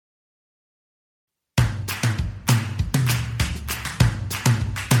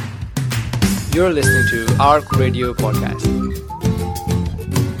You're listening to ARC Radio Podcast.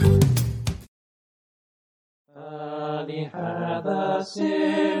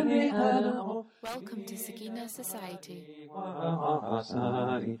 Welcome to Sakina Society,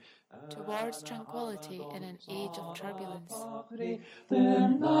 towards tranquility in an age of turbulence. Assalamu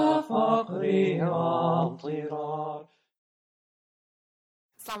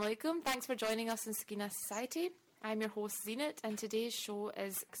alaikum, thanks for joining us in Sakina Society. I'm your host Zenit, and today's show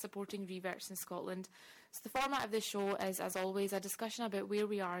is supporting reverts in Scotland. So the format of this show is, as always, a discussion about where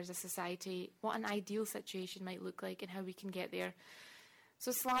we are as a society, what an ideal situation might look like and how we can get there. So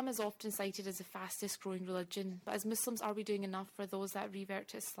Islam is often cited as the fastest growing religion, but as Muslims, are we doing enough for those that revert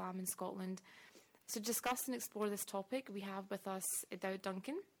to Islam in Scotland? So to discuss and explore this topic, we have with us Daud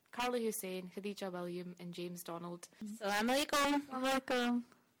Duncan, Carly Hussein, Khadija William and James Donald. Assalamu alaikum. Assalamu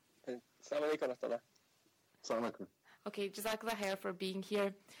alaikum. Okay, Jazakallah khair for being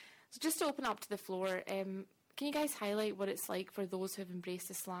here. So just to open up to the floor, can you guys highlight what it's like for those who have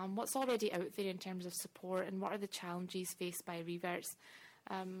embraced Islam? What's already out there in terms of support, and what are the challenges faced by reverts?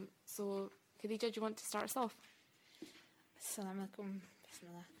 So, Khadija, do you want to start us off? Assalamu alaikum.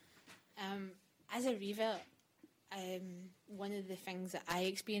 Bismillah. As a revert, one of the things that I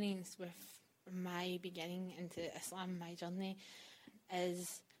experienced with my beginning into Islam, my journey,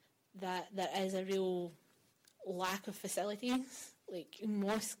 is that there is a real lack of facilities. Like,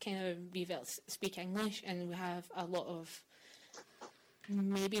 most kind of reverts speak English, and we have a lot of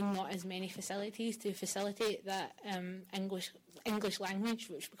maybe not as many facilities to facilitate that English language,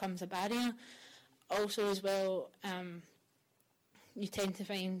 which becomes a barrier. Also, as well, you tend to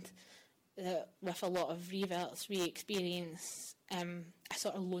find that with a lot of reverts, we experience a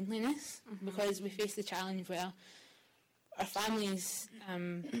sort of loneliness, because we face the challenge where our families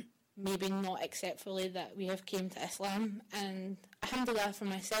maybe not accept fully that we have came to Islam. And alhamdulillah, for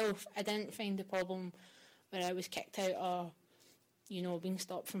myself, I didn't find the problem where I was kicked out or, being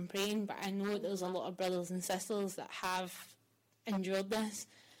stopped from praying, but I know there's a lot of brothers and sisters that have endured this.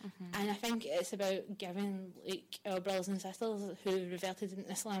 And I think it's about giving our brothers and sisters who reverted in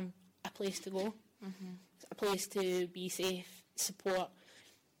Islam a place to go, a place to be safe, support,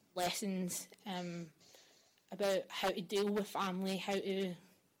 lessons about how to deal with family, how to,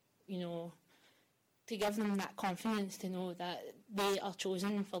 to give them that confidence to know that they are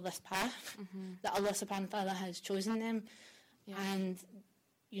chosen for this path, that Allah subhanahu wa ta'ala has chosen them. Yeah. And,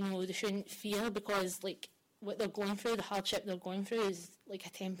 they shouldn't fear, because, what they're going through, the hardship they're going through is, a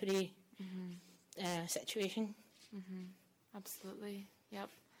temporary situation. Absolutely, yep.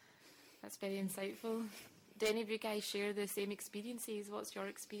 That's very insightful. Do any of you guys share the same experiences? What's your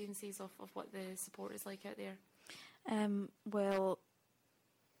experiences of what the support is like out there? Well,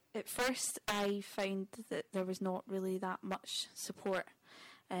 at first I found that there was not really that much support.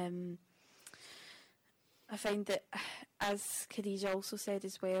 I find that, as Khadija also said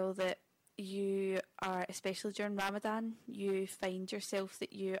as well, that you are, especially during Ramadan, you find yourself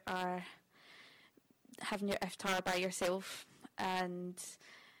that you are having your iftar by yourself, and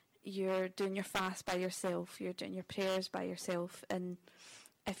you're doing your fast by yourself, you're doing your prayers by yourself, and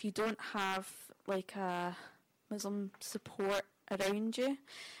if you don't have a Muslim support around you,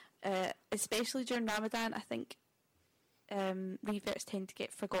 especially during Ramadan, I think reverts tend to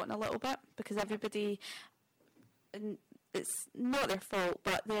get forgotten a little bit, because everybody, and it's not their fault,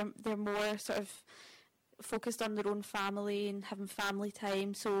 but they're more sort of focused on their own family and having family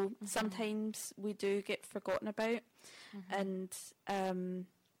time, so sometimes we do get forgotten about, and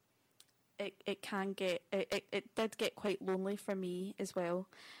it can get, it did get quite lonely for me as well.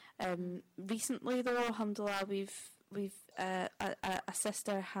 Recently though, alhamdulillah, we've a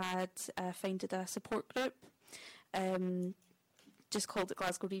sister had founded a support group, just called it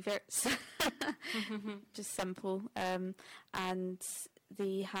Glasgow Reverts, just simple, and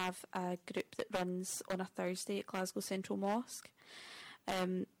they have a group that runs on a Thursday at Glasgow Central Mosque,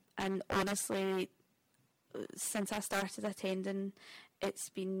 and honestly, since I started attending, it's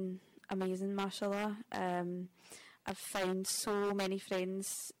been amazing, mashallah. I've found so many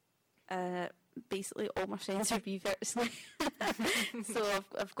friends, basically all my friends are reverts now. So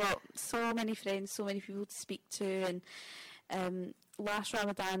I've got so many friends, so many people to speak to, and last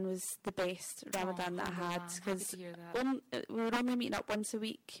Ramadan was the best Ramadan that I had, because we were only meeting up once a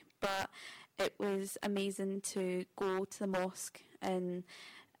week, but it was amazing to go to the mosque and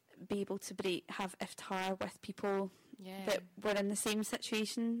be able to have iftar with people that were in the same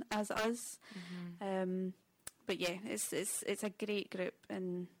situation as us. But yeah, it's a great group,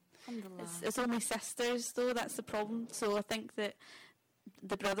 and it's only sisters though, that's the problem. So I think that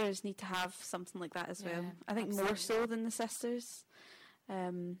the brothers need to have something like that as well. I think absolutely. More so than the sisters.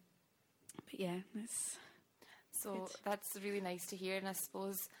 But yeah, it's So good. that's really nice to hear, and I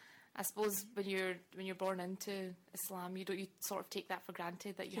suppose when you're born into Islam, you sort of take that for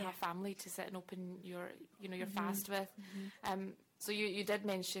granted that you have family to sit and open your fast with. So you did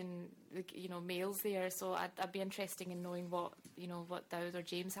mention males there, so I'd be interested in knowing what Dawood or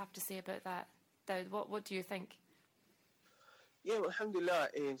James have to say about that. Dawood, what do you think? Yeah, well, alhamdulillah,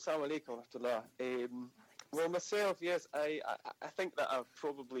 assalamu alaikum wa rahmatullah. Well, myself, yes, I think that I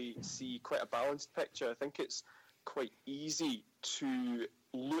probably see quite a balanced picture. I think it's quite easy to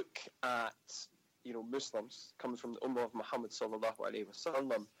look at, Muslims coming from the Ummah of Muhammad sallallahu alaihi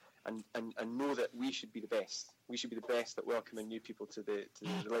wasallam and know that we should be the best. We should be the best at welcoming new people to the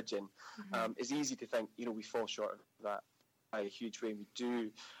religion. It's easy to think, we fall short of that by a huge way, and we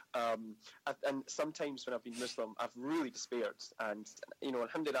do. And sometimes when I've been Muslim, I've really despaired. And,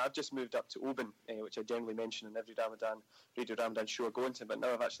 alhamdulillah, I've just moved up to Oban, which I generally mention in every Radio Ramadan show I go into, but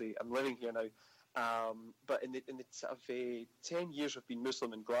now I'm living here now. But in the sort of 10 years I've been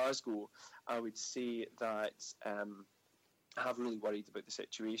Muslim in Glasgow, I would say that I have really worried about the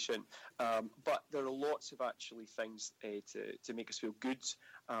situation. But there are lots of actually things to make us feel good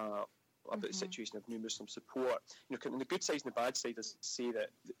about the situation of new Muslim support. On the good side and the bad side, I say that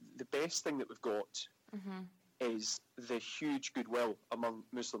the best thing that we've got is the huge goodwill among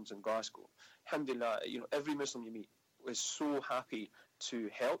Muslims in Glasgow. Alhamdulillah, every Muslim you meet is so happy to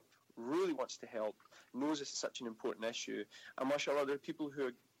help, really wants to help, knows this is such an important issue. And mashallah, there are people who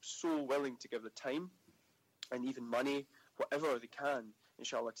are so willing to give their time and even money, whatever they can,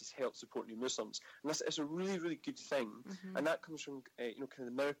 inshallah, to help support new Muslims. And this is a really, really good thing. And that comes from, kind of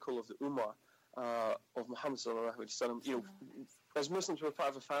the miracle of the Ummah of Muhammad sallallahu alaihi wasallam. As Muslims, we're part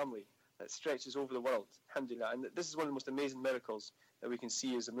of a family that stretches over the world, alhamdulillah. And this is one of the most amazing miracles that we can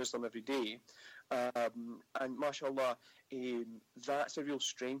see as a Muslim every day. And mashallah, that's a real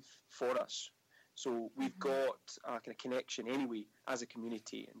strength for us. So we've got a kind of connection anyway as a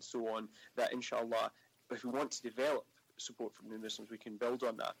community and so on, that inshallah, if we want to develop support from new Muslims, we can build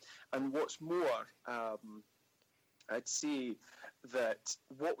on that. And what's more, I'd say that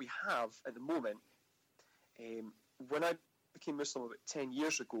what we have at the moment, when I became Muslim about 10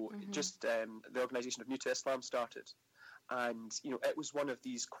 years ago, just the organisation of New to Islam started. And, it was one of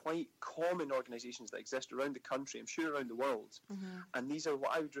these quite common organisations that exist around the country, I'm sure around the world. And these are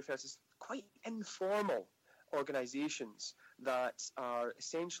what I would refer to as quite informal organisations that are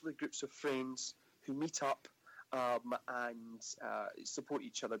essentially groups of friends who meet up and support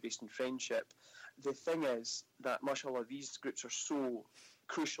each other based on friendship. The thing is that, mashallah, these groups are so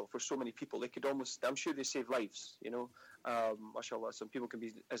crucial for so many people. They could almost, I'm sure they save lives, mashallah. Some people can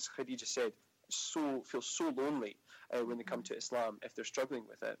be, as Khadija said, feel so lonely when they come to Islam if they're struggling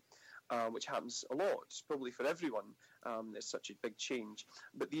with it, which happens a lot. It's probably for everyone. It's such a big change.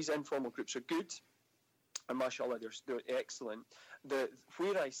 But these informal groups are good, and mashallah, they're excellent.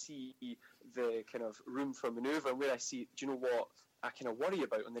 Where I see the kind of room for manoeuvre, and where I see, do you know what I kind of worry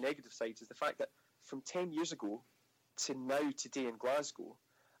about on the negative side, is the fact that from 10 years ago to now today in Glasgow,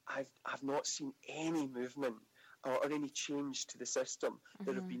 I've not seen any movement or any change to the system.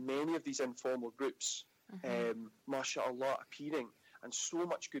 There have been many of these informal groups, mashallah, appearing, and so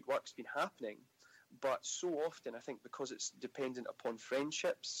much good work's been happening. But so often, I think, because it's dependent upon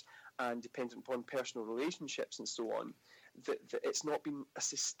friendships and dependent upon personal relationships and so on, that it's not been a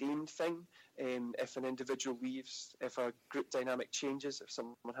sustained thing. If an individual leaves, if a group dynamic changes, if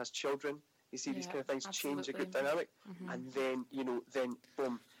someone has children, you see these kind of things change the group dynamic, and then, then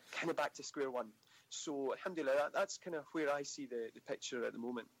boom, kind of back to square one. So, alhamdulillah, that's kind of where I see the picture at the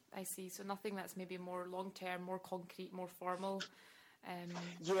moment. I see. So nothing that's maybe more long-term, more concrete, more formal.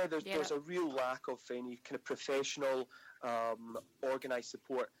 There's a real lack of any kind of professional, organised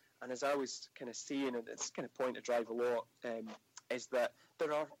support. And as I was kind of saying, and it's kind of point to drive a lot, is that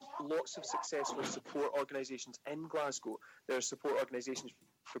there are lots of successful support organisations in Glasgow. There are support organisations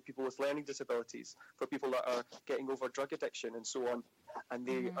for people with learning disabilities, for people that are getting over drug addiction and so on. And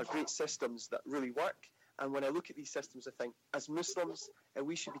they are great systems that really work. And when I look at these systems, I think, as Muslims,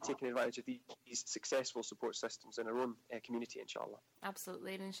 we should be taking advantage of these successful support systems in our own community, inshallah.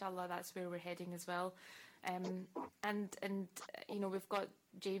 Absolutely, and inshallah, that's where we're heading as well. And we've got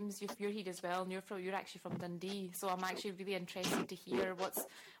James, you're here as well, and you're actually from Dundee, so I'm actually really interested to hear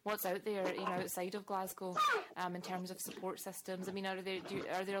what's out there, outside of Glasgow, in terms of support systems. I mean, are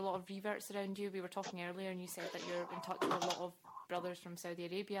there a lot of reverts around you? We were talking earlier, and you said that you're in touch with a lot of brothers from Saudi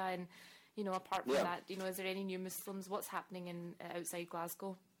Arabia, and apart from that, is there any new Muslims? What's happening in outside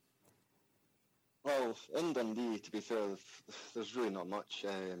Glasgow? Well, in Dundee, to be fair, there's really not much.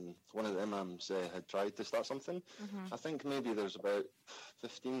 One of the imams had tried to start something. I think maybe there's about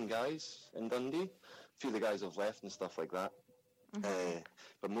 15 guys in Dundee. A few of the guys have left and stuff like that.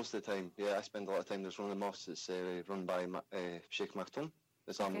 But most of the time, yeah, I spend a lot of time. There's one of the mosques that's run by Sheikh Maktoum,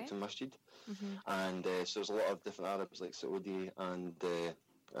 Islam Okay. Maktoum Masjid. And so there's a lot of different Arabs like Saudi and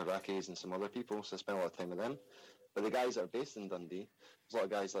Iraqis and some other people, so I spend a lot of time with them. But the guys that are based in Dundee, there's a lot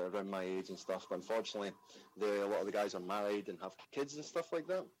of guys that are around my age and stuff, but unfortunately, a lot of the guys are married and have kids and stuff like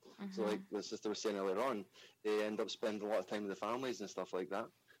that. So like the sister was saying earlier on, they end up spending a lot of time with the families and stuff like that.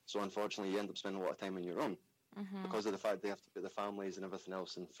 So unfortunately, you end up spending a lot of time on your own because of the fact they have to put the families and everything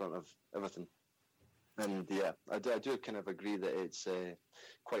else in front of everything. And yeah, I do kind of agree that it's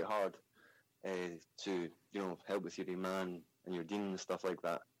quite hard to, help with your iman and your deen and stuff like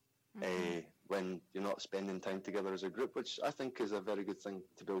that. When you're not spending time together as a group, which I think is a very good thing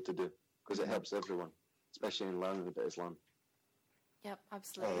to be able to do, because it helps everyone, especially in learning a bit of Islam. Yep,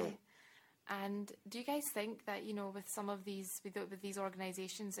 absolutely. And do you guys think that, with some of these, with these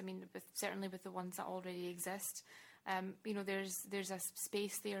organisations, I mean, certainly with the ones that already exist, there's a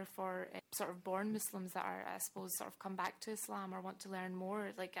space there for sort of born Muslims that are, I suppose, sort of come back to Islam or want to learn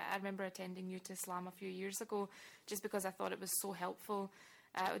more? Like, I remember attending New to Islam a few years ago just because I thought it was so helpful.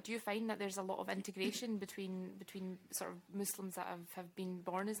 Do you find that there's a lot of integration between sort of Muslims that have been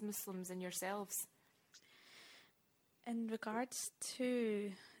born as Muslims and yourselves? In regards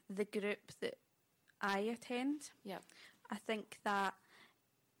to the group that I attend, Yep. I think that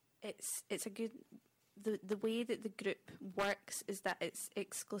it's a good... The way that the group works is that it's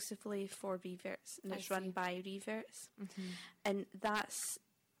exclusively for reverts and it's run by reverts. And that's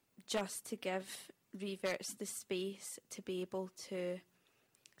just to give reverts the space to be able to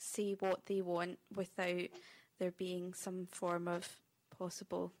say what they want without there being some form of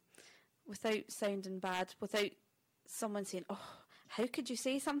possible, without sounding bad, without someone saying, oh, how could you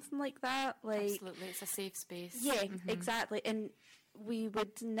say something like that? Like, absolutely, it's a safe space. Yeah, exactly. And we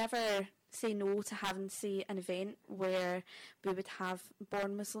would never say no to having, say, an event where we would have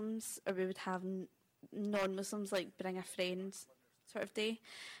born Muslims or we would have non-Muslims, like bring a friend sort of day.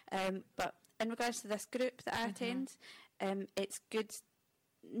 But in regards to this group that I attend, it's good.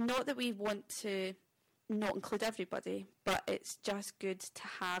 Not that we want to not include everybody, but it's just good to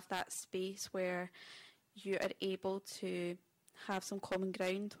have that space where you are able to have some common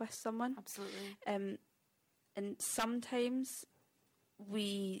ground with someone. Absolutely. And sometimes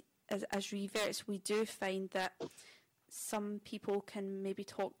we, as reverts, we do find that some people can maybe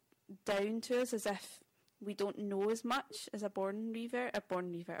talk down to us as if we don't know as much as a born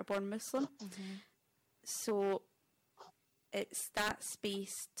Muslim. So it's that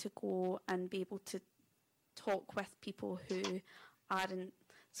space to go and be able to talk with people who aren't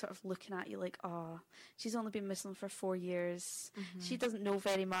sort of looking at you like, oh, she's only been Muslim for 4 years. She doesn't know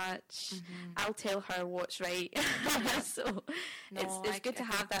very much. I'll tell her what's right. So it's good to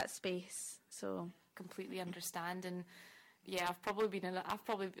have that space. So completely understand. And yeah, I've probably been in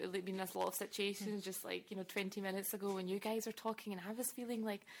a lot of situations just like 20 minutes ago when you guys are talking and I was feeling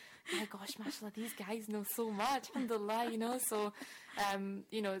like, my gosh, mashallah, these guys know so much, alhamdulillah, so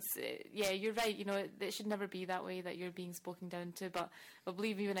it's you're right, it should never be that way that you're being spoken down to, but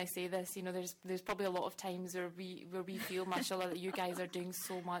believe me when I say this, there's probably a lot of times where we feel, mashallah, that you guys are doing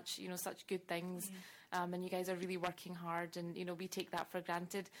so much, such good things. And you guys are really working hard, and we take that for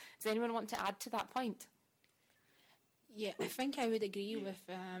granted. Does anyone want to add to that point? Yeah, I think I would agree with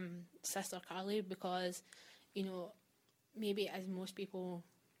Sister Carly because, maybe as most people,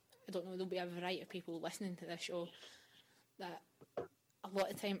 I don't know, there'll be a variety of people listening to this show, that a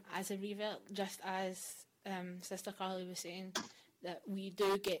lot of time as a revert, just as Sister Carly was saying, that we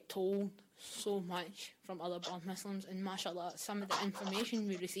do get told so much from other born Muslims, and mashallah, some of the information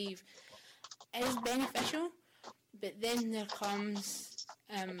we receive is beneficial, but then there comes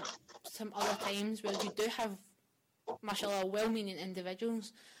some other times where you do have, mashallah, well-meaning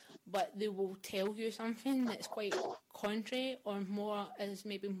individuals, but they will tell you something that's quite contrary or is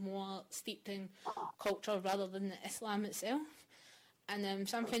maybe more steeped in culture rather than the Islam itself. And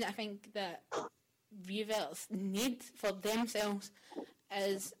something I think that reverts need for themselves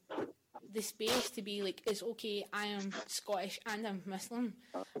is the space to be like, it's okay, I am Scottish and I'm Muslim,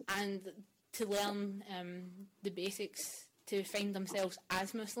 and to learn the basics to find themselves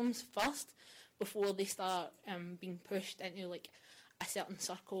as Muslims first, before they start being pushed into like a certain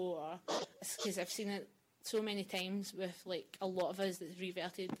circle, or because I've seen it so many times with like a lot of us that's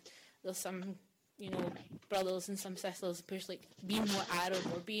reverted. There's some brothers and some sisters push like being more Arab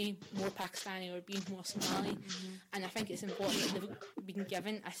or being more Pakistani or being more Somali, and I think it's important that they've been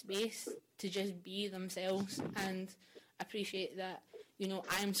given a space to just be themselves and appreciate that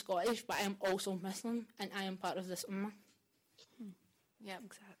I am Scottish but I am also Muslim and I am part of this ummah. Yeah,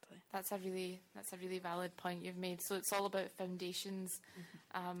 Exactly. that's a really valid point you've made. So it's all about foundations,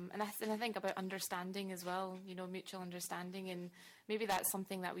 and I think about understanding as well. Mutual understanding, and maybe that's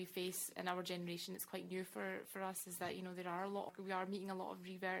something that we face in our generation. It's quite new for us. Is that we are meeting a lot of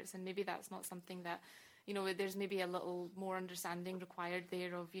reverts, and maybe that's not something that. There's maybe a little more understanding required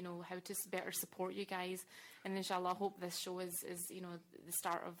there of, how to better support you guys. And inshallah, I hope this show is the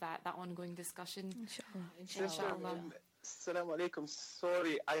start of that ongoing discussion. Inshallah. Assalamu alaikum.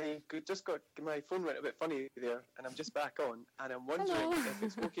 Sorry, just got my phone went a bit funny there, and I'm just back on. And I'm wondering Hello. if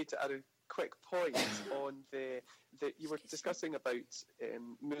it's okay to add a quick point on the you were discussing about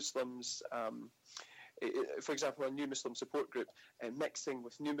Muslims. For example, a new Muslim support group, mixing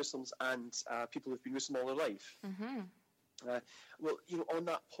with new Muslims and people who've been Muslim all their life. Well, on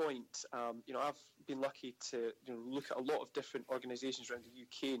that point, I've been lucky to look at a lot of different organisations around the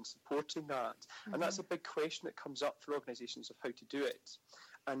UK and supporting that, and that's a big question that comes up for organisations of how to do it.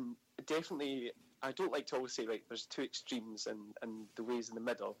 And definitely, I don't like to always say, right, there's two extremes and the ways in the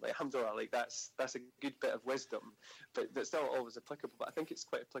middle. Like, alhamdulillah, like that's a good bit of wisdom, but that's not always applicable. But I think it's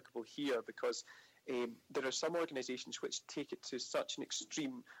quite applicable here because there are some organisations which take it to such an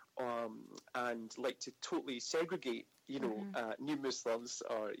extreme and like to totally segregate, new Muslims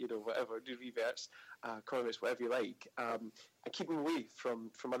or whatever, new reverts, communists, whatever you like, and keep them away from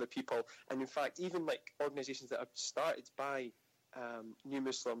other people. And in fact, even like organisations that are started by new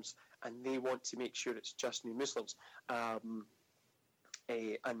Muslims and they want to make sure it's just new Muslims and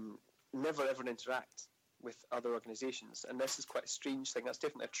never ever interact with other organisations. And this is quite a strange thing. That's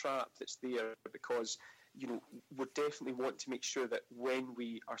definitely a trap that's there because we definitely want to make sure that when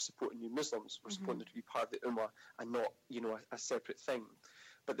we are supporting new Muslims, we're supporting them to be part of the Ummah and not a separate thing.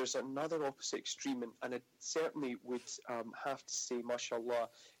 But there's another opposite extreme, and I certainly would have to say, mashallah,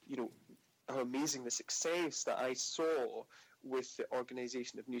 how amazing the success that I saw with the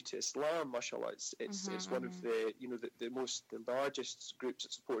organisation of New to Islam, mashallah. It's one of the the largest groups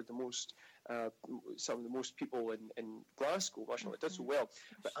that supported the most some of the most people in Glasgow, mashallah. It did so well.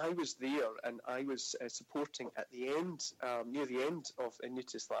 But I was there and I was supporting at the end, near the end of New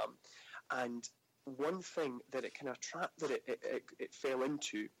to Islam, and one thing that it kind of trap that it fell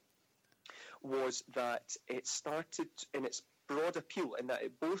into was that it started in its broad appeal in that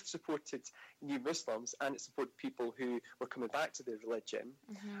it both supported new Muslims and it supported people who were coming back to their religion.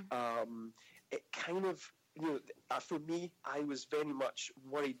 It kind of, for me, I was very much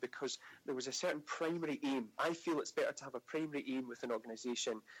worried because there was a certain primary aim. I feel it's better to have a primary aim with an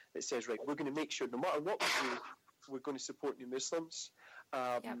organisation that says, right, we're going to make sure no matter what we do, we're going to support new Muslims.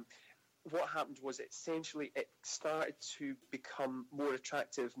 What happened was it started to become more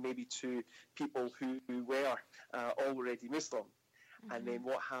attractive maybe to people who were already Muslim. And then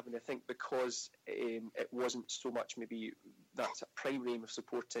what happened, I think, because it wasn't so much maybe that's a primary aim of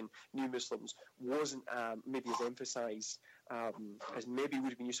supporting new Muslims wasn't maybe as emphasised as maybe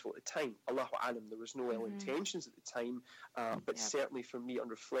would have been useful at the time. Allahu alam, there was no ill intentions at the time, but certainly for me on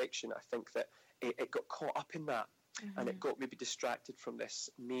reflection, I think that it got caught up in that. And it got maybe distracted from this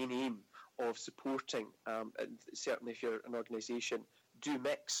main aim of supporting, and certainly if you're an organisation, do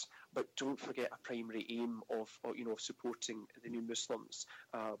mix, but don't forget a primary aim of supporting the new Muslims,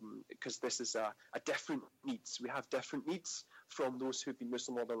 because this is a different needs. We have different needs from those who've been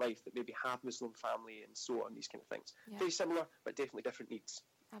Muslim all their life that maybe have Muslim family and so on, these kind of things. Very similar, but definitely different needs.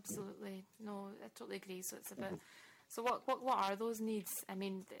 Absolutely. No, I totally agree. So it's a bit... So what are those needs? I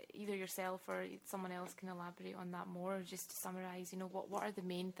mean, either yourself or someone else can elaborate on that more. Just to summarise, what are the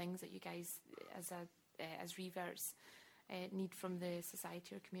main things that you guys, as reverts, need from the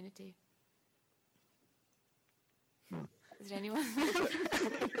society or community? Is there anyone?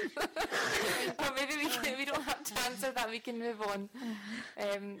 Or maybe we don't have to answer that. We can move on.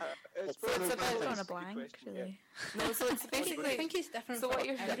 It's on a blank, really. No, so it's basically. I think it's different So for what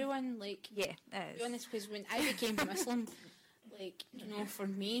you're everyone. Like, Yeah, to be honest, because when I became Muslim, like, for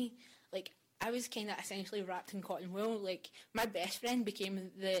me, like, I was kind of essentially wrapped in cotton wool. Like, my best friend became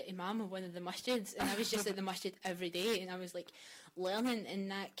the imam of one of the masjids, and I was just at the masjid every day, and I was like learning,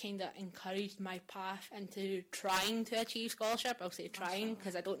 and that kind of encouraged my path into trying to achieve scholarship. I'll say trying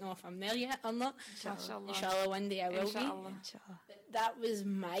because I don't know if I'm there yet or not. Inshallah, one day I will be. But that was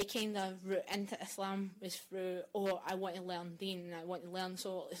my kind of route into Islam, was through, I want to learn deen and I want to learn.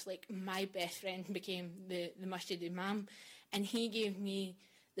 So it's like my best friend became the masjid imam, and he gave me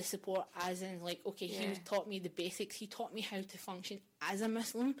the support as in like, okay, he taught me the basics, he taught me how to function as a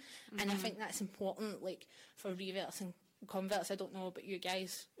Muslim, and I think that's important, like, for reverts and converts. I don't know about you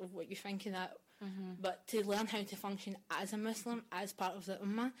guys, of what you think of that, but to learn how to function as a Muslim, as part of the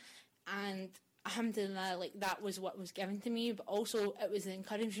Ummah, and alhamdulillah, like, that was what was given to me, but also it was the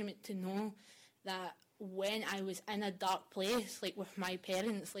encouragement to know that when I was in a dark place, like with my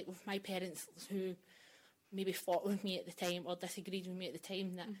parents who maybe fought with me at the time or disagreed with me at the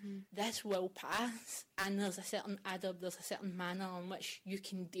time, that this will pass, and there's a certain adab, there's a certain manner in which you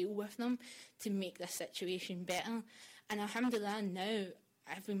can deal with them to make this situation better. And alhamdulillah, now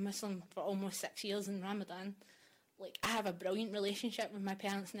I've been Muslim for almost 6 years in Ramadan. Like, I have a brilliant relationship with my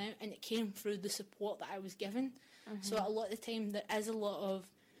parents now, and it came through the support that I was given. So a lot of the time there is a lot of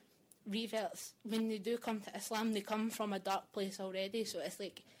reverts, when they do come to Islam, they come from a dark place already, so it's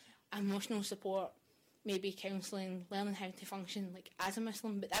like emotional support, maybe counselling, learning how to function like as a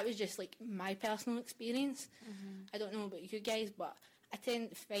Muslim. But that was just like my personal experience. I don't know about you guys, but I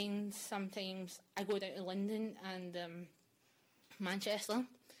tend to find sometimes I go down to London and Manchester,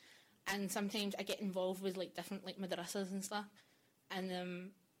 and sometimes I get involved with like different like madrasas and stuff,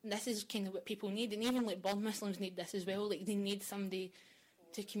 and this is kind of what people need, and even like born Muslims need this as well. Like, they need somebody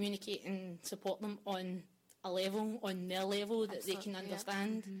to communicate and support them on a level, on their level, that they can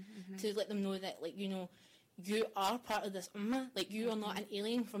understand, to let them know that, like, you know, you are part of this ummah, like, you are not an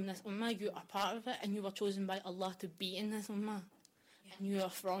alien from this ummah, you are part of it, and you were chosen by Allah to be in this ummah, and you are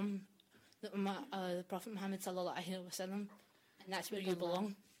from the ummah, the Prophet Muhammad sallallahu alaihi wasallam, and that's where you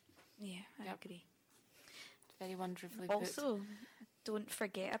belong. Yeah, I agree. Very wonderfully put. Also, don't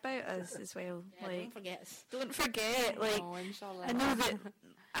forget about us as well. Yeah, like, don't forget us. don't forget. Like, Oh, inshallah. I know that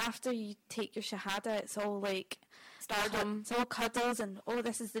after you take your shahada, it's all like Stardom. It's all cuddles and, oh,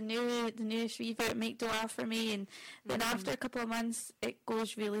 this is the newest revert, make dua for me. And then after a couple of months, it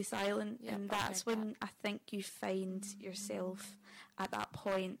goes really silent, Yep, and I've that's heard when I think you find yourself at that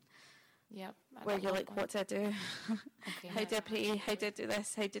point Yep. where you're like, what do I do? Okay. How do I pray? How do I do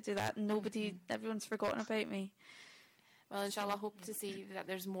this? How do I do that? Nobody, everyone's forgotten about me. Well, inshallah, hope to see that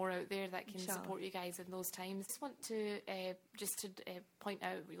there's more out there that can Inshallah. support you guys in those times. Just want to point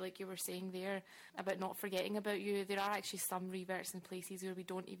out, like you were saying there, about not forgetting about you. There are actually some reverts in places where we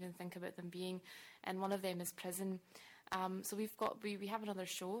don't even think about them being, and one of them is prison. So we have another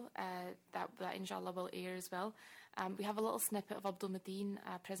show that inshallah will air as well. We have a little snippet of Abdul Madeen,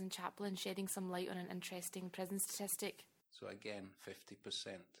 a prison chaplain, shedding some light on an interesting prison statistic. So again, 50%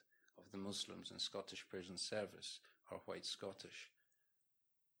 of the Muslims in Scottish prison service are white Scottish.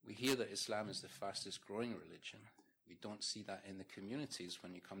 We hear that Islam is the fastest growing religion. We don't see that in the communities.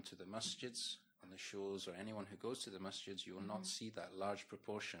 When you come to the masjids, on the shows, or anyone who goes to the masjids, you will not see that large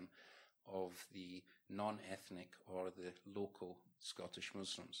proportion of the non-ethnic or the local Scottish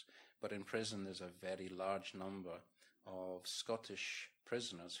Muslims. But in prison, there's a very large number of Scottish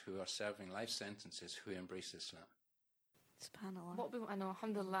prisoners who are serving life sentences who embrace Islam. SubhanAllah. I know,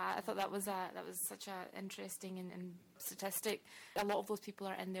 alhamdulillah, I thought that was such an interesting and statistic. A lot of those people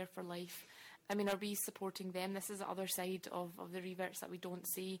are in there for life. I mean, are we supporting them? This is the other side of the reverts that we don't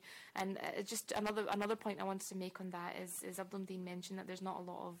see. And just another point I wanted to make on that is Abdul Madeen mentioned that there's not a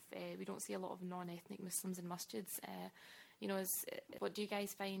lot of, we don't see a lot of non-ethnic Muslims in masjids. What do you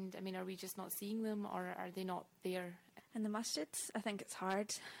guys find? I mean, are we just not seeing them, or are they not there? In the masjids, I think it's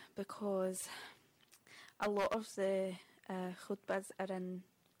hard because a lot of the khutbahs are in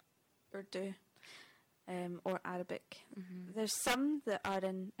Urdu or Arabic. There's some that are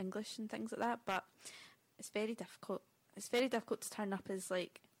in English and things like that, but it's very difficult. It's very difficult to turn up as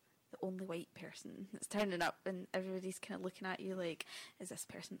like the only white person that's turning up, and everybody's kind of looking at you like, is this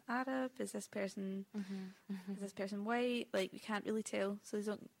person Arab? Is this person white? Like, we can't really tell, so they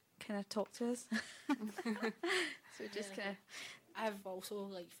don't kind of talk to us. So just kind of. I've also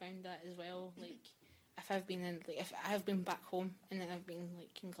like found that as well. Like, if I've been back home and then I've been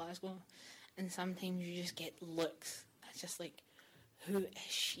like in Glasgow, and sometimes you just get looks. It's just like, who is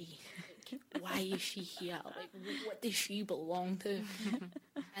she? Like, why is she here? Like, what does she belong to?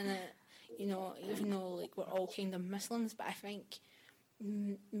 And even though like we're all kind of Muslims, but I think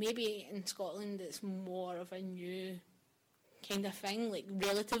maybe in Scotland it's more of a new kind of thing, like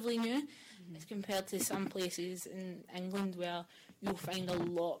relatively new, as compared to some places in England where you'll find a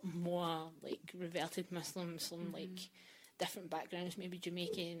lot more like reverted Muslims from like different backgrounds, maybe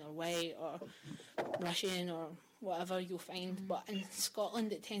Jamaican or white or Russian or whatever you'll find. But in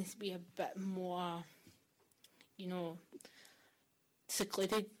Scotland it tends to be a bit more,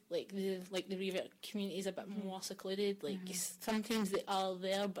 secluded. Like the revert community is a bit more secluded. Like sometimes they are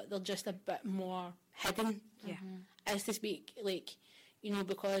there, but they're just a bit more hidden. Yeah. As to speak, like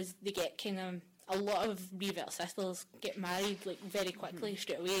because they get kind of, a lot of revert sisters get married like very quickly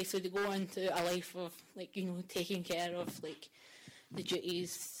straight away, so they go into a life of like taking care of like the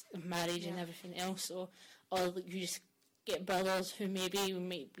duties of marriage and everything else. So, or like you just get brothers who maybe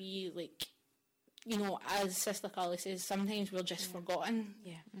might be like, as Sister Carly says, sometimes we're just forgotten,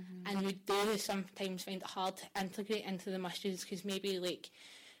 and we do sometimes find it hard to integrate into the masjids because maybe like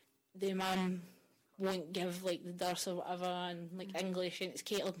the imam won't give like the dars or whatever and like English, and it's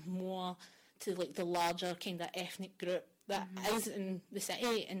catered more to like the larger kind of ethnic group that is in the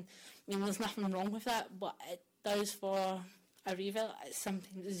city. And I mean, there's nothing wrong with that, but it does for a revert. It's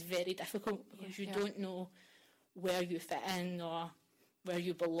something that's very difficult because you don't know where you fit in or where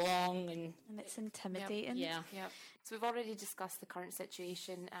you belong, and it's intimidating. Yeah. So we've already discussed the current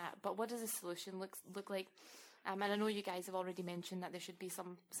situation, but what does the solution look like? And I know you guys have already mentioned that there should be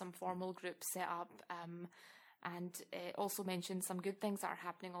some formal groups set up, and also mentioned some good things that are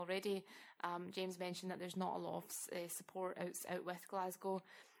happening already. James mentioned that there's not a lot of support out with Glasgow.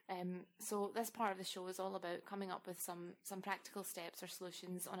 So this part of the show is all about coming up with some practical steps or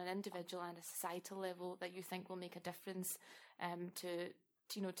solutions on an individual and a societal level that you think will make a difference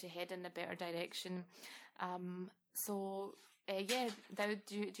to head in a better direction. Daoud,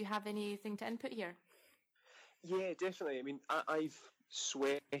 do you have anything to input here? Yeah, definitely. I mean, I've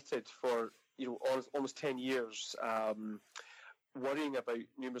sweated for almost 10 years worrying about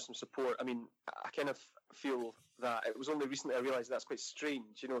New Muslim support. I mean, I kind of feel that it was only recently I realised that's quite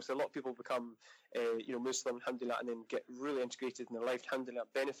strange. So a lot of people become Muslim, alhamdulillah, and then get really integrated in their life, alhamdulillah,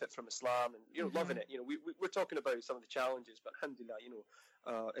 benefit from Islam, and loving it. We're talking about some of the challenges, but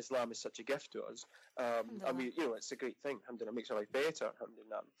alhamdulillah, Islam is such a gift to us. I mean, it's a great thing. Alhamdulillah, makes our life better.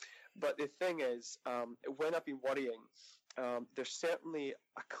 Alhamdulillah. But the thing is, when I've been worrying, there's certainly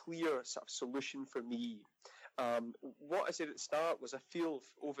a clear sort of solution for me. What I said at the start was I feel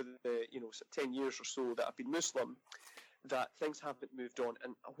over the 10 years or so that I've been Muslim, that things haven't moved on.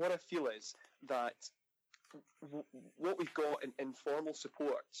 And what I feel is that what we've got in informal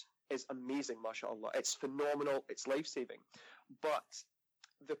support is amazing, mashallah. It's phenomenal, it's life-saving. But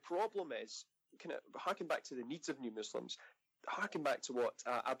the problem is, kind of harking back to the needs of new Muslims, harking back to what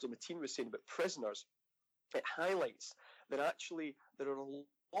Abdul Mateen was saying about prisoners, it highlights that actually there are a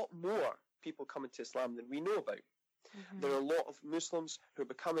lot more people coming to Islam than we know about. There are a lot of Muslims who are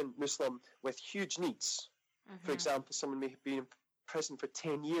becoming Muslim with huge needs. For example, someone may have been in prison for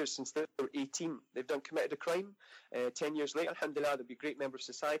 10 years since they were 18. They've committed a crime. 10 years later, alhamdulillah, they'll be a great member of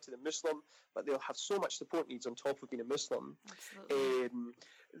society, they're Muslim, but they'll have so much support needs on top of being a Muslim.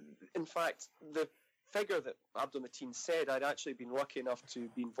 In fact, the figure that Abdul Mateen said, I'd actually been lucky enough to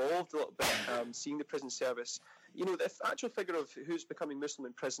be involved a little bit, seeing the prison service. The actual figure of who's becoming Muslim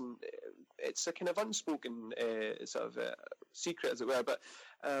in prison, it's a kind of unspoken secret, as it were, but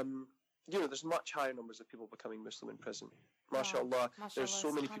there's much higher numbers of people becoming Muslim in prison. MashaAllah, there's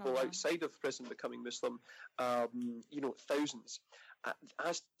so many people outside of prison becoming Muslim, thousands.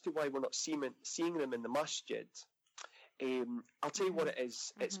 As to why we're not seeing them in the masjid, I'll tell you what it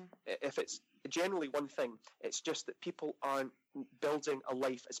is. If it's generally one thing, it's just that people aren't building a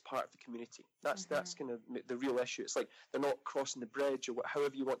life as part of the community. That's kind of the real issue. It's like they're not crossing the bridge, or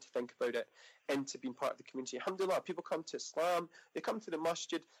however you want to think about it, into being part of the community. Alhamdulillah, people come to Islam, they come to the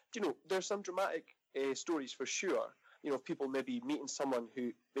masjid. There's some dramatic stories for sure. Of people maybe meeting someone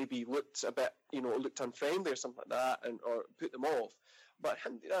who maybe looked a bit, looked unfriendly or something like that, or put them off. But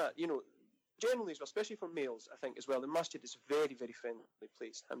alhamdulillah, generally, especially for males, I think as well, the masjid is a very, very friendly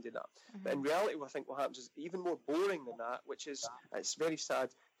place, alhamdulillah. But in reality, I think what happens is even more boring than that, which is, it's very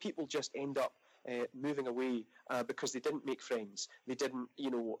sad, people just end up moving away because they didn't make friends. They didn't,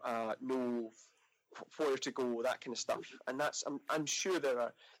 know where to go, that kind of stuff. And that's, I'm sure there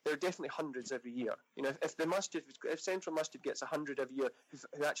are definitely hundreds every year. If Central Masjid gets 100 every year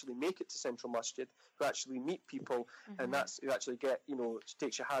who actually make it to Central Masjid, who actually meet people, and who actually get, to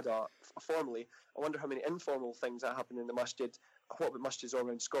take Shahada formally, I wonder how many informal things that happen in the Masjid. What about masjids all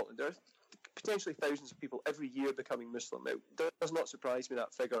around Scotland? There are potentially thousands of people every year becoming Muslim. It does not surprise me,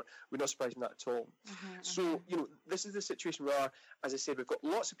 that figure. Would not surprise me that at all. So, this is the situation where, as I said, we've got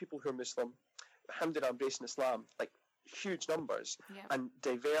lots of people who are Muslim, alhamdulillah, embracing Islam, like huge numbers, and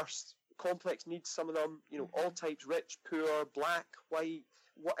diverse, complex needs, some of them, all types, rich, poor, black, white,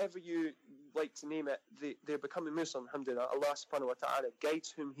 whatever you like to name it, they're becoming Muslim, alhamdulillah. Allah subhanahu wa ta'ala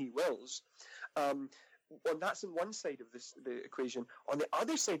guides whom He wills. And that's on one side of the equation. On the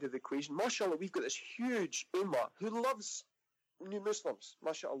other side of the equation, mashallah, we've got this huge ummah who loves new Muslims,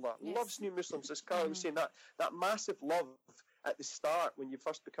 mashallah, loves new Muslims. As Carla was saying, that massive love at the start when you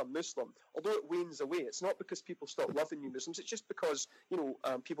first become Muslim, although it wanes away, it's not because people stop loving new Muslims, it's just because,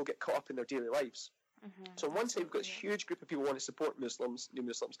 people get caught up in their daily lives. So on one side, we've got this huge group of people who want to support Muslims, new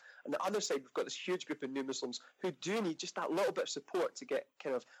Muslims. On the other side, we've got this huge group of new Muslims who do need just that little bit of support to get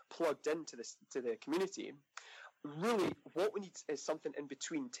kind of plugged into to the community. Really, what we need is something in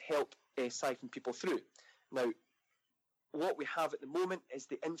between to help siphon people through. Now, what we have at the moment is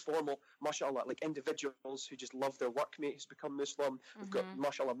the informal, mashallah, like individuals who just love their workmate who's become Muslim. We've got,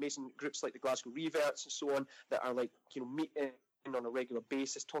 mashallah, amazing groups like the Glasgow Reverts and so on that are like, meeting on a regular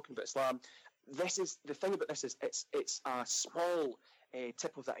basis, talking about Islam. The thing about this is it's a small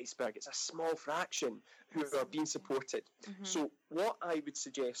tip of the iceberg. It's a small fraction who are being supported. So what I would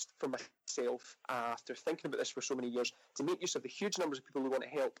suggest for myself, after thinking about this for so many years, to make use of the huge numbers of people who want to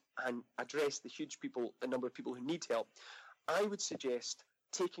help and address the number of people who need help, I would suggest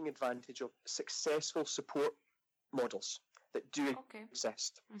taking advantage of successful support models that do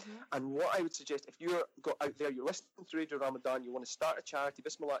exist. And what I would suggest, if you're out there, you're listening to Radio Ramadan, you want to start a charity,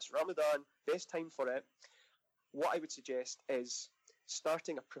 Bismillah, it's Ramadan, best time for it, what I would suggest is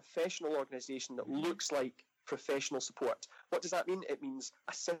starting a professional organisation that looks like professional support. What does that mean? It means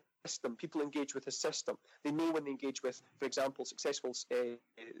a system. People engage with a system. They know when they engage with, for example, successful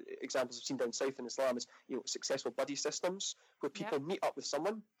examples I've seen down south in Islam is, successful buddy systems where people meet up with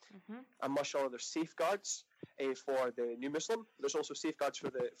someone, and mashallah, there's safeguards for the new Muslim. There's also safeguards for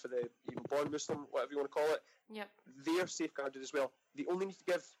the born Muslim, whatever you want to call it. They're safeguarded as well. They only need to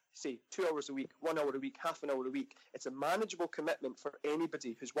give, say, 2 hours a week, 1 hour a week, half an hour a week. It's a manageable commitment for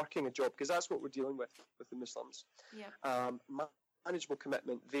anybody who's working a job, because that's what we're dealing with the Muslims. Manageable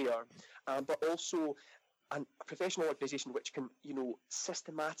commitment there, but also a professional organisation which can,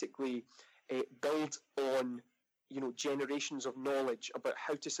 systematically build on, generations of knowledge about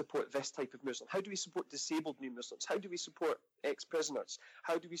how to support this type of Muslim. How do we support disabled new Muslims? How do we support ex-prisoners?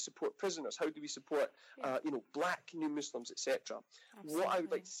 How do we support prisoners? How do we support, black new Muslims, etc.? What I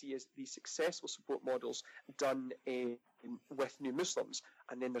would like to see is these successful support models done with new Muslims.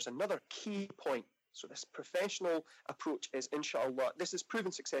 And then there's another key point. So this professional approach is, inshallah, this is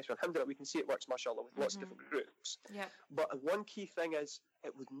proven successful. Alhamdulillah, we can see it works, mashallah, with lots of different groups. But one key thing is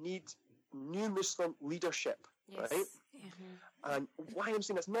it would need new Muslim leadership, right? And why I'm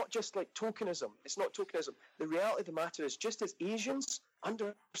saying it's not just like tokenism. It's not tokenism. The reality of the matter is, just as Asians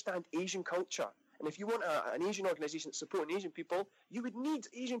understand Asian culture, and if you want an Asian organisation that's supporting Asian people, you would need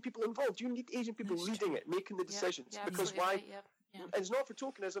Asian people involved. You need Asian people leading it, making the decisions. Because why? Right, It's not for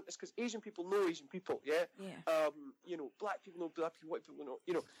tokenism. It's because Asian people know Asian people. Black people know black people. White people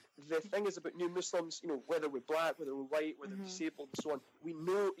know. The thing is about new Muslims. Whether we're black, whether we're white, whether we're disabled, and so on. We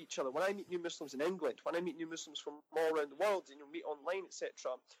know each other. When I meet new Muslims in England, when I meet new Muslims from all around the world, and meet online, etc.,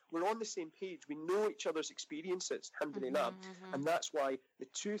 we're on the same page. We know each other's experiences. Alhamdulillah. And that's why the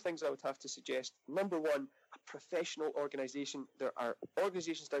two things I would have to suggest. Number one, a professional organisation. There are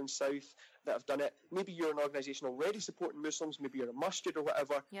organisations down south that have done it. Maybe you're an organisation already supporting Muslims, maybe you're a masjid or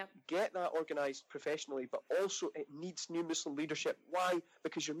whatever. Get that organised professionally, but also it needs new Muslim leadership. Why?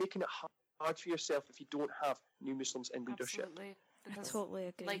 Because you're making it hard for yourself if you don't have new Muslims in leadership. Absolutely. Because, I totally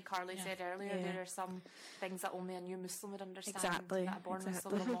agree. like Carly said earlier, there are some things that only a new Muslim would understand, Exactly. that a born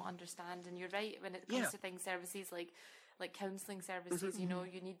Muslim will not understand. And you're right, when it comes to things, services like counselling services, you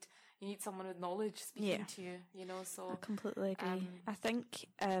need someone with knowledge speaking to you, so I completely agree. I think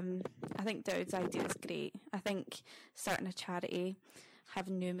Dowd's idea is great. I think starting a charity,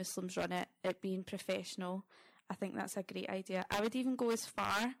 having new Muslims run it being professional, I think that's a great idea. I would even go as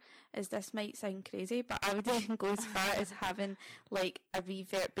far as, this might sound crazy, but I would even go as far as having like a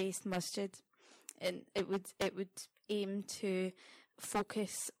revert based masjid, and it would aim to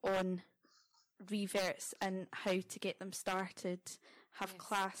focus on reverts and how to get them started, have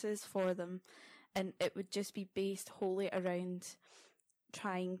classes for them, and it would just be based wholly around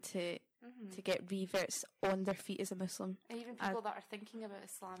trying to get reverts on their feet as a Muslim. And even people that are thinking about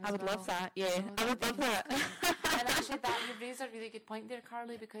Islam as I would well. love that, I would love that. And actually you've raised a really good point there,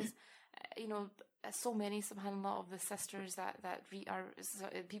 Carly, because so many, subhanAllah, of the sisters that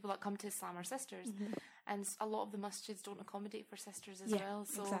people that come to Islam are sisters, and a lot of the masjids don't accommodate for sisters as well.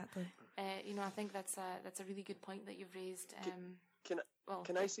 So exactly. I think that's a really good point that you've raised.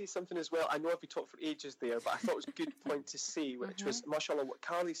 Can I say something as well? I know I've been talking for ages there, but I thought it was a good point to say, which was, mashallah, what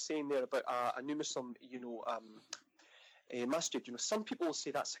Carly's saying there about a new Muslim, masjid. Some people will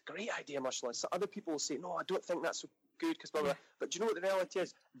say that's a great idea, mashallah. So other people will say, no, I don't think that's so good, because blah, blah. But do you know what the reality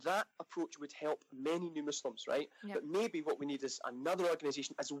is? That approach would help many new Muslims, right? But maybe what we need is another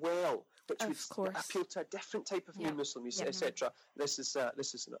organisation as well, which would appeal to a different type of new Muslim, etc. This is a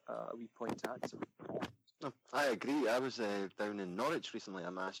wee point to add. No, I agree. I was down in Norwich recently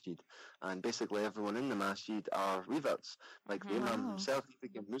at masjid, and basically everyone in the masjid are reverts. Like the imam Wow. himself, he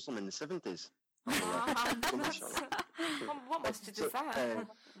became Muslim in the 70s. What masjid is that?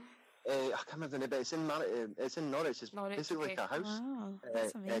 I can't remember the name, but it's in Norwich. It's Norwich, basically okay. like a house. Wow,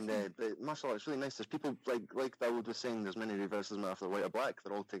 that's amazing. But mashallah, it's really nice. There's people like Dawood was saying. There's many reverts. Doesn't matter if they're white or black.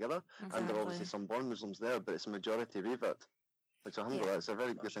 They're all together, and there are obviously some born Muslims there, but it's a majority revert. Which alhamdulillah, it's a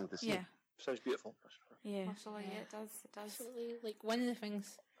very good thing to see. Yeah, Sounds beautiful. yeah. Mashallah, yeah, it does. It does. Absolutely. Like, one of the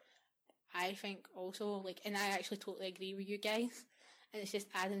things I think also, like, and I actually totally agree with you guys, and it's just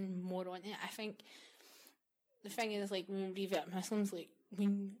adding more on it. I think the thing is, like, when we revert Muslims, like,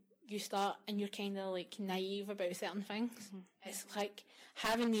 when you start and you're kind of, like, naive about certain things, it's like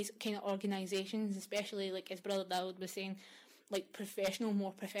having these kind of organisations, especially, like, as Brother Dawood was saying, like,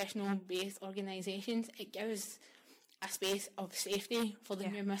 more professional based organisations, it gives a space of safety for the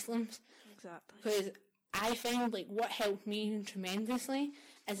new Muslims. Exactly. Because I find, like, what helped me tremendously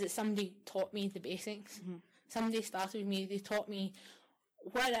is that somebody taught me the basics. Somebody started with me, they taught me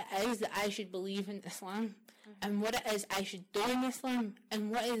what it is that I should believe in Islam, and what it is I should do in Islam,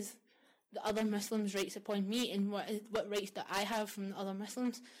 and what is the other Muslims' rights upon me, and what rights that I have from the other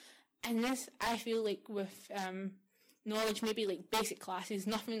Muslims. And this, I feel like, with knowledge, maybe like basic classes,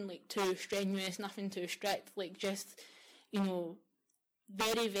 nothing like too strenuous, nothing too strict, like just, you know,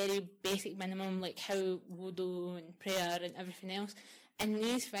 very, very basic minimum, like how wudu and prayer and everything else. And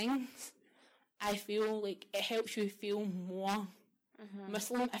these things, I feel like it helps you feel more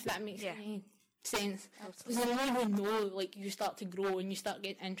Muslim, if that makes any sense. Because the more you know, like, you start to grow and you start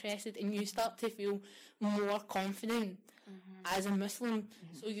getting interested and you start to feel more confident as a Muslim.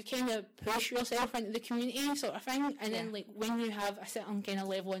 So you kind of push yourself into the community sort of thing, and then, like, when you have a certain kind of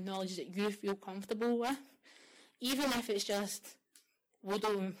level of knowledge that you feel comfortable with, even if it's just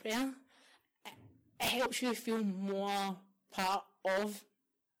wudu and prayer, it helps you feel more part of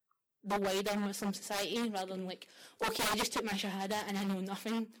the wider Muslim society, rather than like, okay, I just took my shahada and I know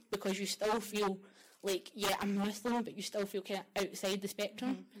nothing, because you still feel like, yeah, I'm Muslim, but you still feel kind of outside the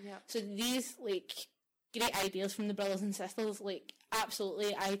spectrum. So these, like, great ideas from the brothers and sisters, like,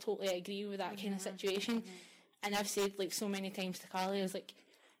 absolutely, I totally agree with that kind of situation. And I've said, like, so many times to Carly, is like,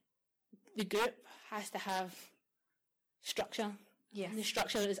 the group has to have structure. Yes. And the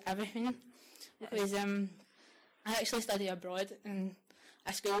structure is everything. Because I actually study abroad in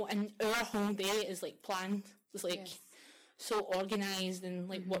a school, and our whole day is, like, planned. It's like so organised, and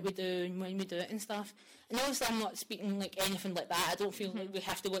like what we do and when we do it and stuff. And obviously I'm not speaking like anything like that. I don't feel like we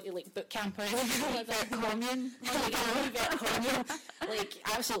have to go to like boot camp or anything like that. Commune. Like,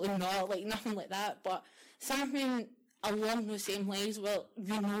 absolutely not, like nothing like that. But something along those same lines, well,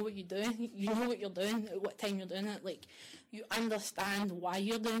 you know what you're doing, you know what you're doing, at what time you're doing it, like, you understand why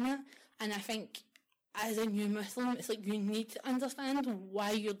you're doing it. And I think as a new Muslim, it's like you need to understand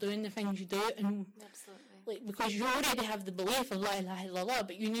why you're doing the things you do, and like, because you already have the belief of la ilaha illallah,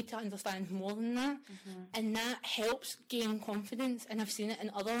 but you need to understand more than that, and that helps gain confidence. And I've seen it in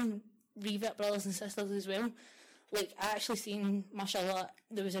other revert brothers and sisters as well. Like, I actually seen, mashallah,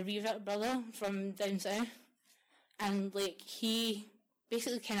 there was a revert brother from down south, and like, he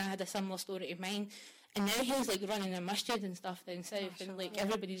basically kind of had a similar story to mine. And now he's like running a masjid and stuff down south, and like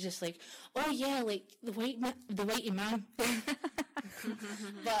everybody's just like, oh yeah, like the white imam.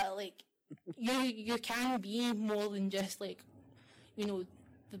 But like, you can be more than just like, you know,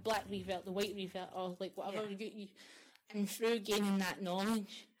 the black revert, the white revert, or like whatever. And through gaining that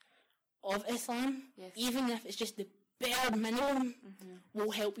knowledge of Islam, even if it's just the bare minimum,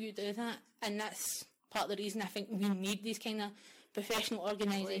 will help you do that. And that's part of the reason I think we need these kind of professional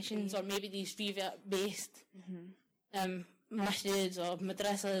organisations, or maybe these revert-based masjids or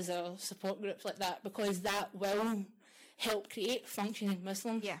madrasas or support groups like that, because that will help create functioning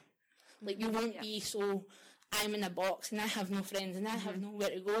Muslims. Like, you won't be so, I'm in a box and I have no friends and I have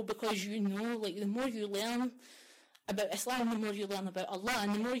nowhere to go, because you know, like, the more you learn about Islam, the more you learn about Allah,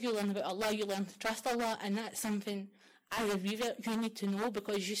 and the more you learn about Allah, you learn to trust Allah. And that's something as a revert you need to know,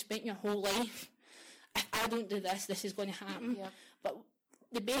 because you spent your whole life, if I don't do this, this is going to happen. But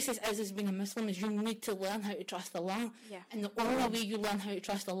the basis is being a Muslim is you need to learn how to trust Allah. And the only way you learn how to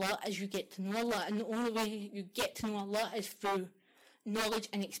trust Allah is you get to know Allah, and the only way you get to know Allah is through knowledge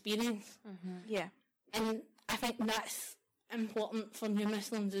and experience. And I think that's important for new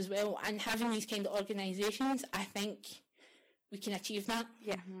Muslims as well, and having these kind of organisations, I think we can achieve that.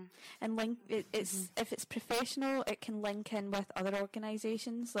 And link it's if it's professional, it can link in with other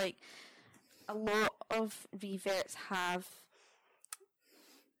organisations. Like, a lot of reverts have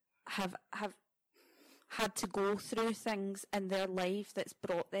had to go through things in their life that's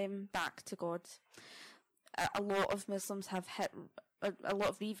brought them back to God. a lot of Muslims have hit, a lot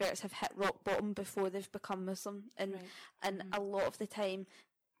of reverts have hit rock bottom before they've become Muslim, and a lot of the time,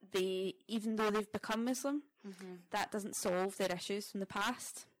 even though they've become Muslim, that doesn't solve their issues from the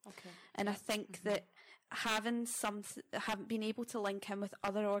past. Okay. And I think that having been able to link in with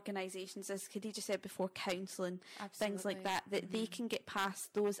other organisations, as Khadija said before, counselling, things like that, that they can get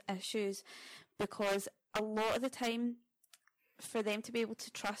past those issues, because a lot of the time, for them to be able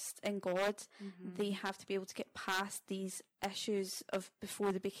to trust in God, they have to be able to get past these issues of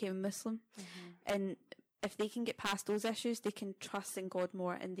before they became Muslim. And if they can get past those issues, they can trust in God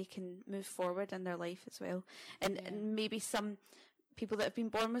more, and they can move forward in their life as well. And maybe some people that have been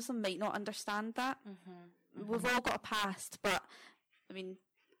born Muslim might not understand that. We've all got a past, but I mean,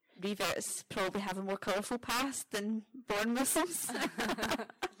 reverts probably have a more colourful past than born Muslims.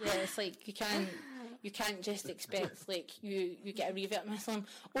 Yeah, it's like you can't just expect, like, you get a revert Muslim,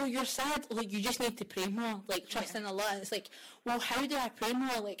 oh, you're sad, like, you just need to pray more, like, trust in Allah. It's like, well, how do I pray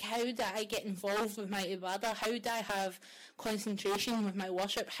more? Like, how do I get involved with my ibadah? How do I have concentration with my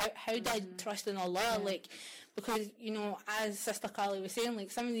worship? How do I trust in Allah? Like, because, you know, as Sister Carly was saying,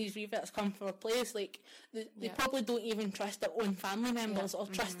 like, some of these reverts come from a place, like, they probably don't even trust their own family members or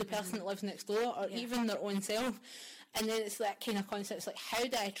trust the person that lives next door, or even their own self. And then it's that kind of concept. It's like, how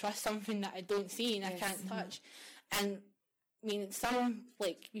do I trust something that I don't see and I can't touch? And I mean, some,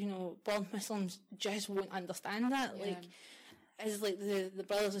 like, you know, born Muslims just won't understand that. Like, as like the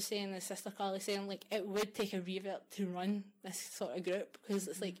brothers are saying, the Sister Carly saying, like, it would take a revert to run this sort of group, because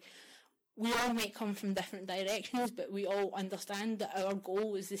it's like, we all might come from different directions, but we all understand that our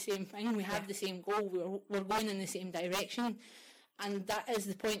goal is the same thing. We have the same goal. We're going in the same direction. And that is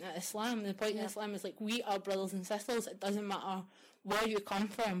the point of Islam. The point of Islam is, like, we are brothers and sisters. It doesn't matter where you come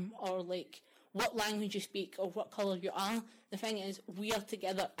from, or, like, what language you speak, or what colour you are. The thing is, we are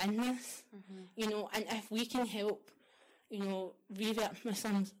together in this, you know, and if we can help, you know, revert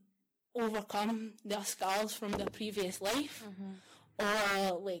Muslims overcome their scars from their previous life,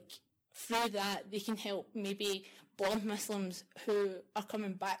 or, like, through that, they can help maybe born Muslims who are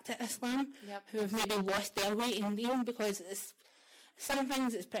coming back to Islam, who have maybe lost their way in deen, because it's, some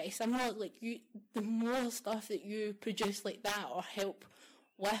things it's pretty similar. Like, the more stuff that you produce like that, or help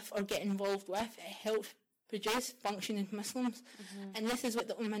with, or get involved with, it helps produce functioning Muslims. And this is what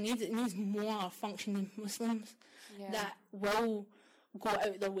the Ummah needs. It needs more functioning Muslims that will go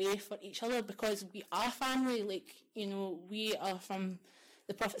out their way for each other, because we are family. Like, you know, we are from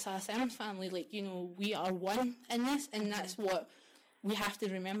the Prophet ﷺ's family. Like, you know, we are one in this, and that's what we have to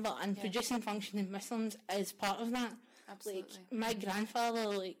remember. And producing functioning Muslims is part of that. Absolutely. Like, my grandfather,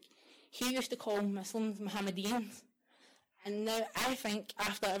 like, he used to call Muslims Mohammedans. And now I think,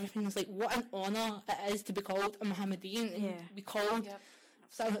 after everything, it's like, what an honour it is to be called a Mohammedan and be called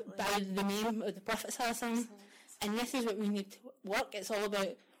by the name of the Prophet ﷺ. And this is what we need to work. It's all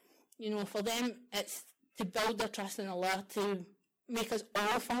about, you know, for them, it's to build their trust in Allah, to make us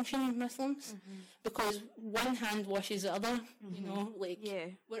all functioning Muslims, because one hand washes the other, you know, like,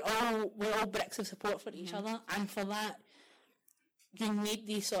 we're all bricks of support for each other, and for that, you need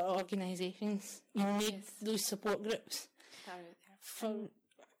these sort of organisations, you need those support groups, and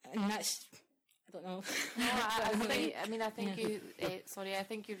that's, I don't know. No, I think you, I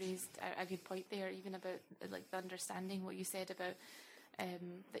think you raised a good point there, even about, like, the understanding what you said about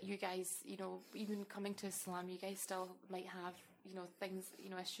that you guys, you know, even coming to Islam, you guys still might have, you know, things, you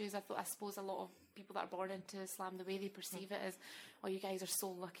know, issues. I suppose a lot of people that are born into Islam, the way they perceive it is, oh, you guys are so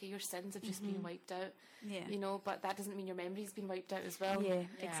lucky, your sins have just been wiped out, you know, but that doesn't mean your memory's been wiped out as well.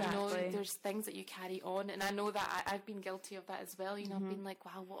 Exactly. You know, there's things that you carry on, and I know that I've been guilty of that as well, you know. I've been like,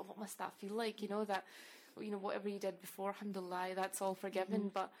 wow, what must that feel like, you know, that, you know, whatever you did before, alhamdulillah, that's all forgiven,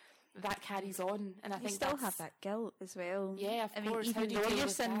 but that carries on, and I think you still have that guilt as well. Yeah, of course. Even though your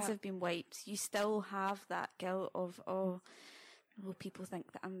sins that? have been wiped, you still have that guilt of, oh, will people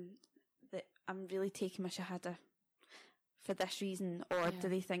think that I'm really taking my shahada for this reason, or do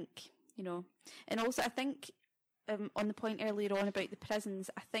they think, you know? And also, I think on the point earlier on about the prisons,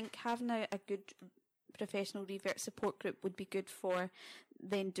 I think having a good professional revert support group would be good for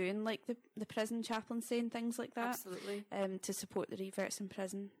then doing, like, the prison chaplaincy and things like that. Absolutely. To support the reverts in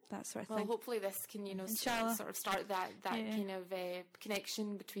prison, that sort of thing. Well, hopefully this can, you know, Inshallah. sort of start that kind of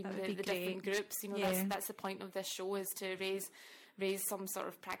connection between the different groups. You know, that's the point of this show, is to raise some sort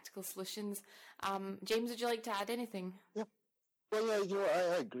of practical solutions. James, would you like to add anything? Yeah. Well, yeah, you know,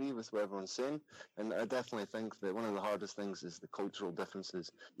 I agree with what everyone's saying, and I definitely think that one of the hardest things is the cultural differences.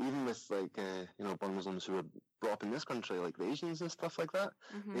 Even with, like, you know, born Muslims who are brought up in this country, like the Asians and stuff like that,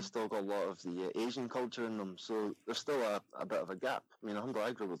 they've still got a lot of the Asian culture in them, so there's still a bit of a gap. I mean,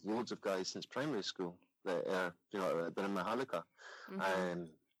 I grew up with loads of guys since primary school, that are, they're in my halakha.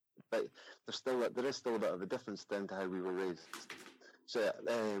 But there is still a bit of a difference down to how we were raised. So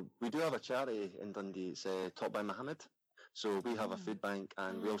we do have a charity in Dundee. It's taught by Muhammad. So we have a food bank,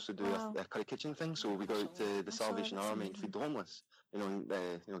 and we also do a curry kitchen thing. So we go out to the Salvation Army and feed the homeless. And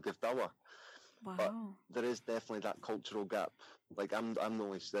give dawah. Wow. But there is definitely that cultural gap. Like I'm the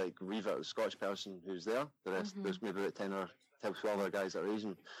only revert, Scottish person who's there. The rest, there's maybe about 10 or 12 other guys that are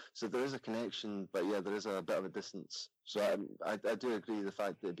Asian. So there is a connection, but yeah, there is a bit of a distance. So I do agree with the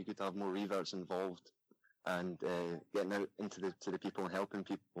fact that it'd be good to have more reverts involved and getting out into the people and helping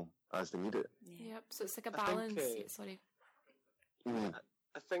people as they need it. Yep. So it's like a balance. Sorry.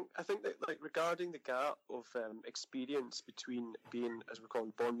 I think that, like, regarding the gap of experience between being, as we call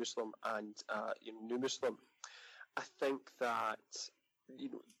them, born Muslim and new Muslim, I think that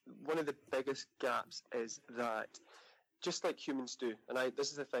one of the biggest gaps is that, just like humans do, and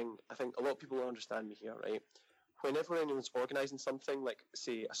this is the thing, I think a lot of people will understand me here, right? Whenever anyone's organising something, like,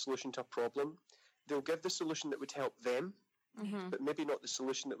 say, a solution to a problem, they'll give the solution that would help them, but maybe not the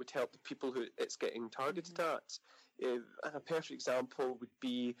solution that would help the people who it's getting targeted at. And a perfect example would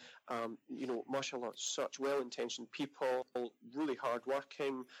be, mashallah, such well-intentioned people, really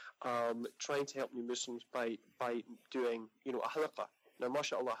hard-working, trying to help new Muslims by doing, a halaqah. Now,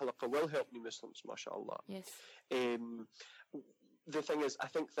 mashallah, halaqah will help new Muslims, mashallah. Yes. The thing is, I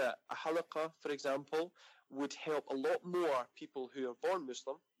think that a halaqah, for example, would help a lot more people who are born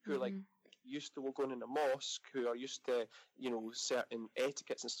Muslim, who are like used to going in a mosque, who are used to, certain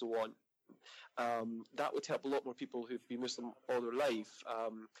etiquettes and so on. That would help a lot more people who've been Muslim all their life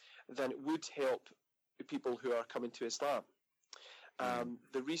than it would help people who are coming to Islam.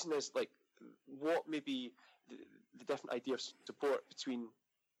 The reason is, like, what may be the different idea of support between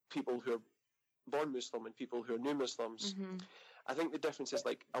people who are born Muslim and people who are new Muslims. I think the difference is,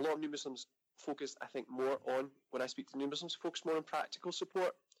 like, a lot of new Muslims focus, I think, more on, when I speak to new Muslims, focus more on practical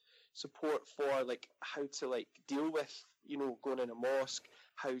support for, like, how to, like, deal with, going in a mosque,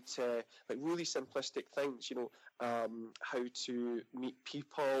 how to, like, really simplistic things, how to meet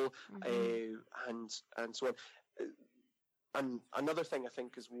people, and so on. And another thing I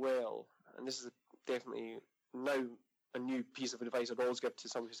think as well, and this is definitely now a new piece of advice I'd always give to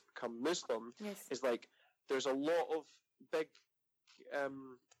someone who's become Muslim, is, like, there's a lot of big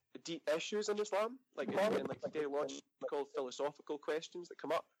deep issues in Islam, like theological, philosophical questions that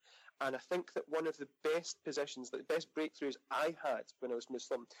come up. And I think that one of the best positions, the best breakthroughs I had when I was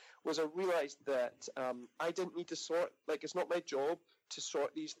Muslim, was I realised that I didn't need to it's not my job to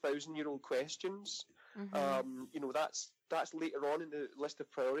sort these 1,000-year-old questions. That's later on in the list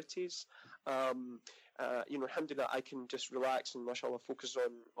of priorities. Alhamdulillah, I can just relax and, mashallah, focus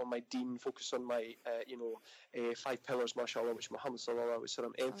on my deen, focus on my, 5 pillars, mashallah, which Muhammad sallallahu alaihi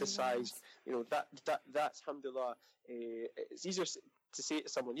wasallam emphasised. That's, alhamdulillah, it's easier to say to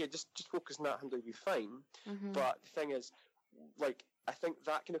someone, just focus on that, alhamdulillah, you'll be fine. But the thing is, like, I think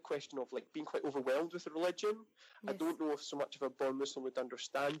that kind of question of, like, being quite overwhelmed with the religion, I don't know if so much of a born Muslim would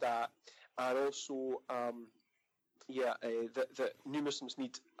understand that. And also, that new Muslims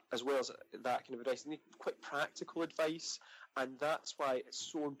need, as well as that kind of advice, they need quite practical advice, and that's why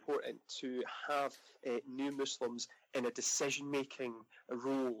it's so important to have new Muslims in a decision-making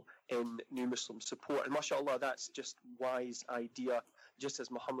role in new Muslim support. And mashallah, that's just wise idea, just as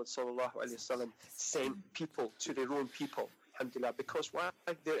Muhammad sallallahu alaihi wasallam sent people to their own people, alhamdulillah, because why?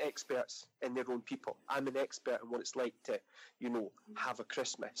 They're experts in their own people. I'm an expert in what it's like to, have a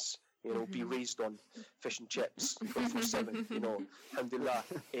Christmas, be raised on fish and chips 24/7, alhamdulillah,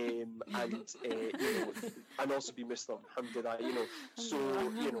 and also be Muslim, alhamdulillah, so,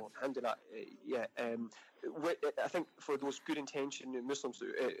 alhamdulillah, I think for those good intentioned Muslims,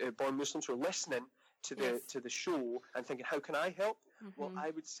 born Muslims who are listening to the show and thinking, how can I help? Well, I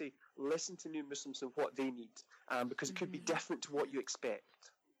would say listen to new Muslims and what they need, because it could be different to what you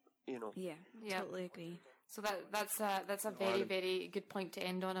expect, Yeah, totally agree. So that's a very, very good point to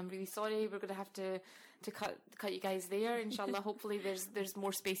end on. I'm really sorry we're going to have to cut you guys there. Inshallah, hopefully there's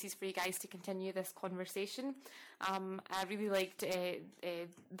more spaces for you guys to continue this conversation. I really liked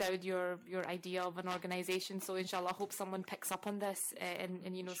Dawood, your idea of an organisation. So inshallah, hope someone picks up on this and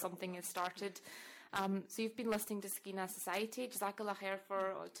something is started. So you've been listening to Sakina Society. Jazakallah khair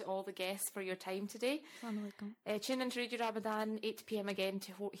to all the guests for your time today. Tune into Radio Ramadan, 8 p.m. again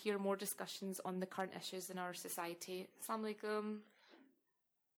to hear more discussions on the current issues in our society. Assalamu alaikum.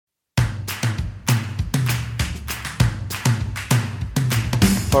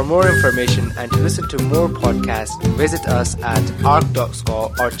 For more information and to listen to more podcasts, visit us at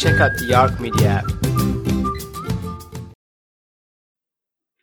arc.score or check out the Arc Media app.